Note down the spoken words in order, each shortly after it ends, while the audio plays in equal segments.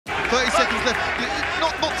30 seconds left.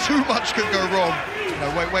 Not too much can go wrong. No,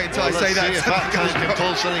 wait until I say that. Let's see if Aktan can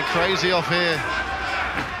pull something crazy off here.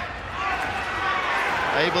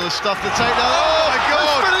 Able to stuff the takedown. Oh my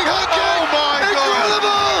God! Spinning hook kick! Oh my God!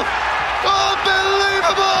 Incredible!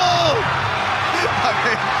 Unbelievable! I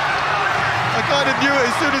mean, I kind of knew it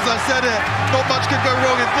as soon as I said it. Not much could go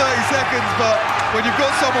wrong in 30 seconds, but when you've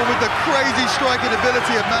got someone with the crazy striking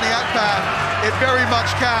ability of Manny Akpan, it very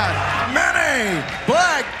much can. Manny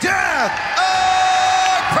Black Death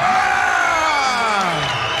Akpan!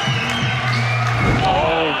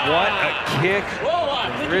 Oh, what a kick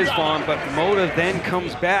from Rizvan, but Mota then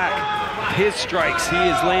comes back. His strikes, he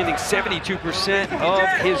is landing 72% of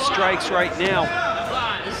his strikes right now.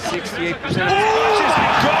 68% of his punches.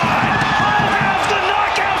 God! Have the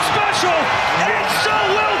knockout special! And so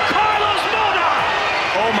will Carlos Mota!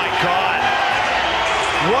 Oh my God!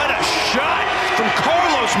 What a shot from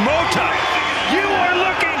Carlos Mota! You are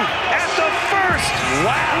looking at the first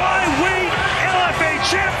flyweight LFA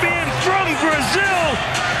champion from Brazil.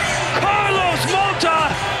 Carlos Mota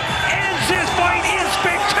ends his fight in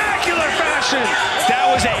spectacular fashion. That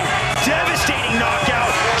was a devastating knockout.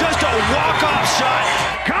 Just a walk-off shot.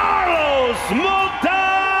 Carlos Mota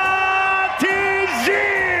Tizil!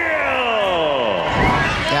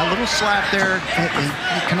 Yeah, a little slap there.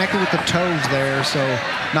 He connected with the toes there, so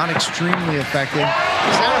not extremely effective.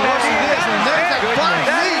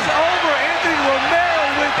 That is over. Anthony Romero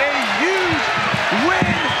with a huge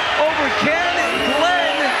win over Ken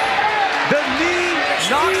Glenn. The knee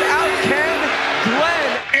knocks out Ken Glenn.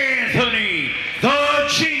 Anthony, the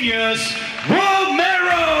Genius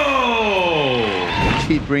Romero!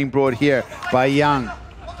 Cheat ring brought here by Young.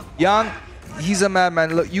 Young, he's a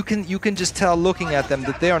madman. Look, you can just tell looking at them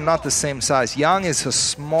that they are not the same size. Young is a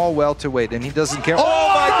small welterweight, and he doesn't care. Oh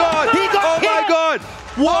my God! He got hit! My God!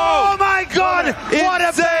 Whoa! Oh my God! What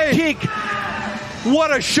a big kick!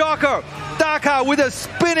 What a shocker! Daka with a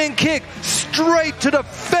spinning kick straight to the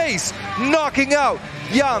face, knocking out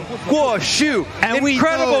Yang Guoshu. And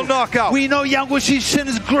incredible knockout. We know Yang Guoshu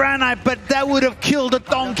is granite, but that would have killed a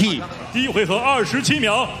donkey. 第一回合27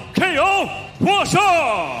秒 KO 获胜。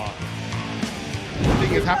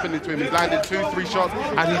 Thing is happening to him. He's landed 2-3 shots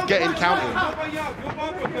and he's getting counted. Oh,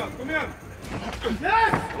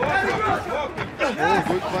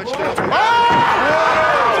 good punch there.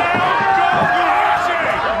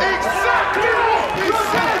 Exactly what he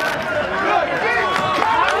said!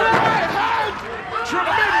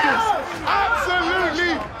 Tremendous!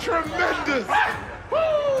 Absolutely tremendous!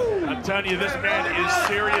 I'm telling you, this man is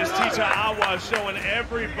serious. Tita Awa showing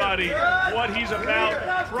everybody what he's about.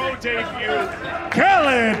 Pro debut.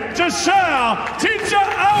 Kellen Jashal Tita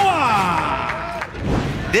Awa!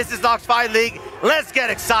 This is Lux Fight League. Let's get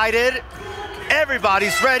excited.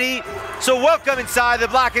 Everybody's ready. So welcome inside the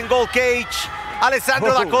black and gold cage.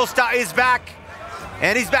 Alessandro Da Costa is back.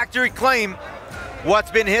 And he's back to reclaim what's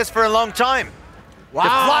been his for a long time. Wow. The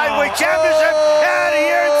flyweight championship. And he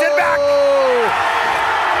earns it back.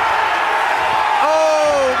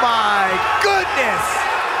 Oh my goodness.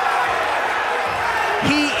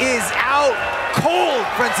 He is out cold,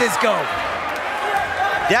 Francisco.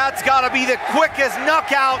 That's got to be the quickest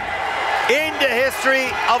knockout in the history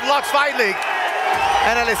of Lux Fight League.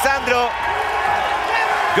 And Alessandro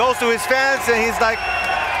goes to his fans and he's like,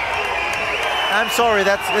 I'm sorry,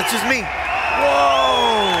 that's just me.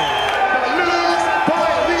 Whoa!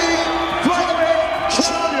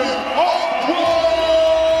 Champion of the world,